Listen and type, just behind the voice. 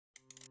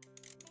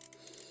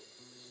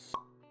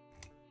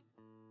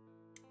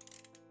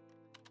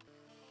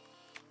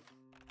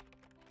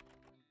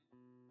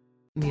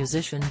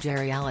Musician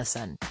Jerry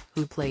Allison,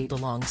 who played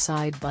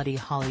alongside Buddy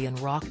Holly in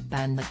rock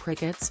band The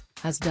Crickets,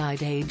 has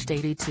died aged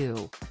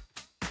 82.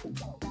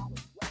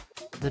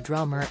 The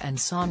drummer and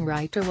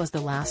songwriter was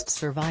the last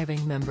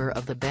surviving member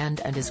of the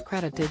band and is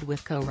credited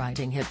with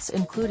co-writing hits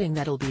including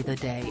That'll Be the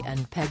Day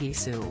and Peggy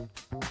Sue.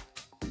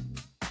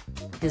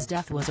 His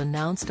death was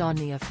announced on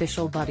the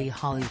official Buddy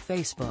Holly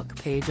Facebook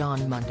page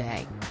on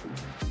Monday.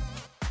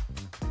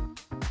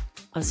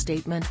 A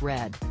statement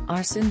read,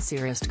 "Our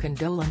sincerest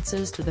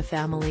condolences to the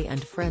family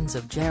and friends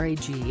of Jerry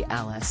G.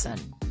 Allison,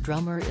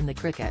 drummer in The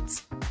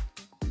Crickets.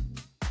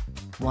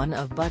 One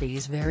of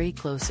Buddy's very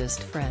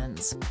closest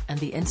friends, and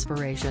the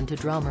inspiration to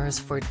drummers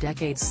for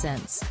decades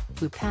since,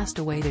 who passed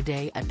away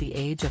today at the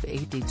age of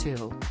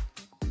 82.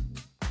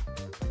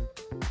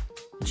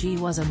 G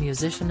was a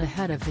musician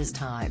ahead of his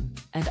time,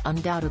 and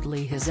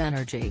undoubtedly his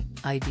energy,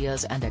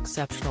 ideas and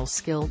exceptional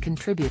skill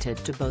contributed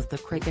to both the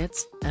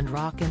Crickets, and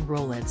rock and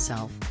roll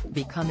itself,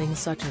 becoming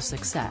such a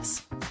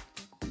success."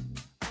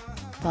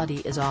 Buddy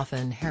is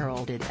often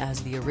heralded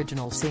as the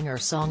original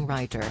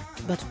singer-songwriter,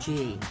 but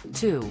G,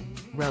 too,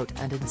 wrote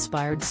and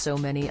inspired so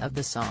many of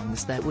the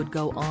songs that would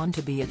go on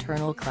to be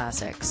eternal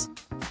classics.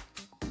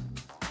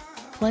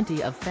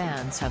 Plenty of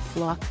fans have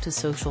flocked to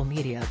social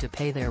media to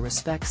pay their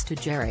respects to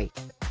Jerry.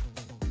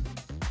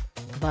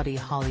 Buddy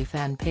Holly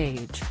fan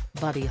page,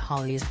 Buddy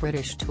Holly's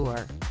British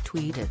tour,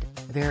 tweeted,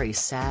 "Very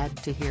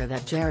sad to hear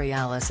that Jerry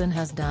Allison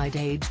has died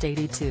aged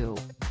 82.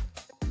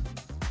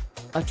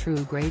 A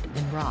true great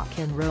in rock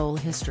and roll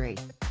history.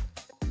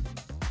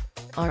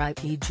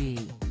 R.I.P.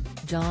 G."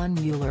 John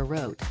Mueller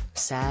wrote,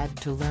 "Sad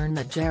to learn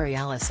that Jerry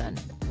Allison,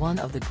 one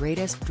of the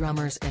greatest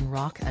drummers in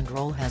rock and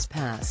roll, has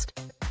passed.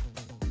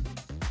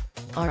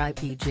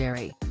 R.I.P.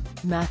 Jerry."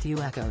 Matthew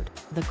echoed,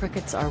 "The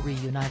Crickets are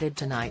reunited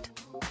tonight.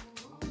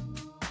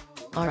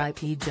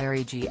 R.I.P.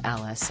 Jerry G.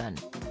 Allison.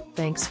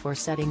 Thanks for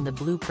setting the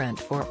blueprint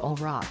for all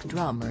rock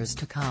drummers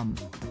to come.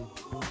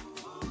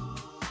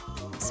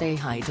 Say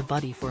hi to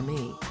Buddy for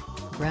me."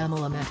 Graham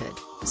lamented,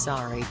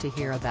 "Sorry to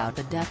hear about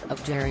the death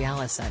of Jerry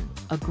Allison,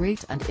 a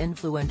great and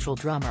influential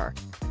drummer.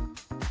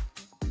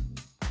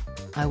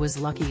 I was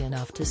lucky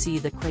enough to see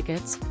the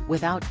Crickets,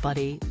 without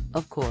Buddy,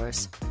 of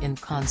course, in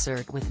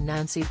concert with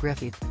Nancy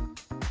Griffith."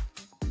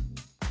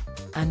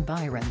 And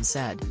Byron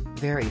said,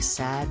 "Very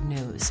sad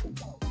news.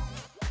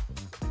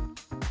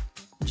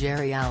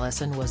 Jerry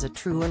Allison was a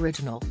true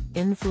original,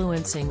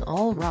 influencing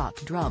all rock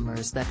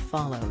drummers that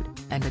followed,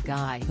 and a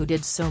guy who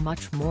did so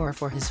much more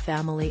for his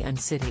family and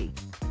city.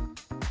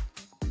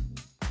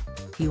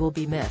 He will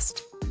be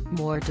missed.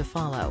 More to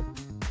follow."